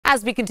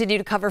As we continue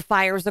to cover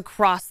fires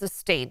across the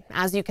state,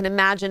 as you can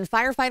imagine,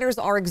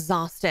 firefighters are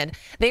exhausted.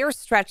 They are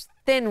stretched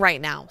thin right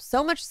now,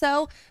 so much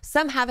so,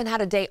 some haven't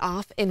had a day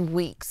off in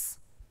weeks.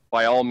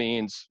 By all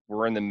means,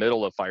 we're in the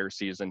middle of fire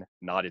season,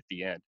 not at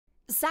the end.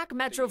 Sac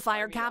Metro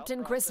Fire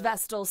Captain Chris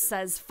Vestal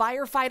says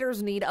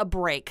firefighters need a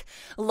break.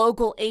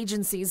 Local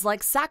agencies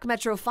like Sac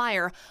Metro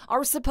Fire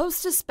are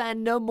supposed to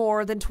spend no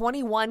more than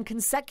 21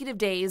 consecutive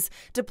days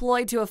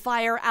deployed to a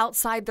fire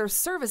outside their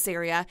service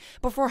area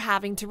before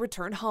having to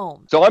return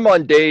home. So I'm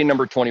on day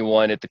number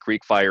 21 at the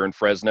Creek Fire in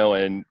Fresno,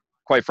 and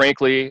quite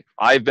frankly,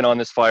 I've been on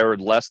this fire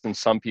less than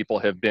some people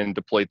have been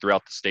deployed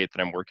throughout the state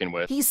that I'm working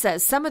with. He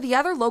says some of the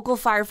other local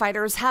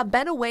firefighters have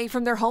been away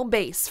from their home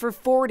base for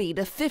 40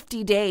 to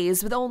 50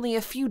 days with only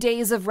a few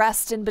days of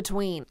rest in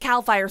between.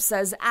 CAL FIRE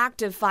says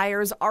active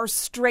fires are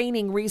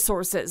straining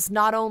resources,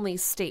 not only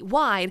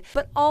statewide,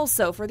 but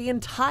also for the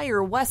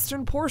entire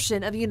western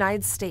portion of the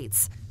United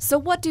States. So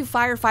what do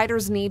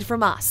firefighters need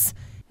from us?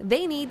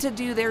 They need to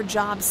do their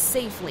jobs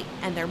safely,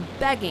 and they're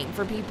begging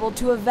for people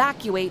to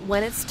evacuate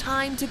when it's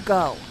time to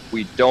go.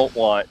 We don't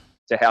want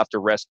to have to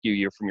rescue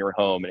you from your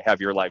home and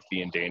have your life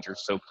be in danger.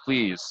 So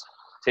please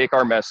take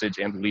our message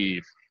and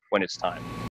leave when it's time.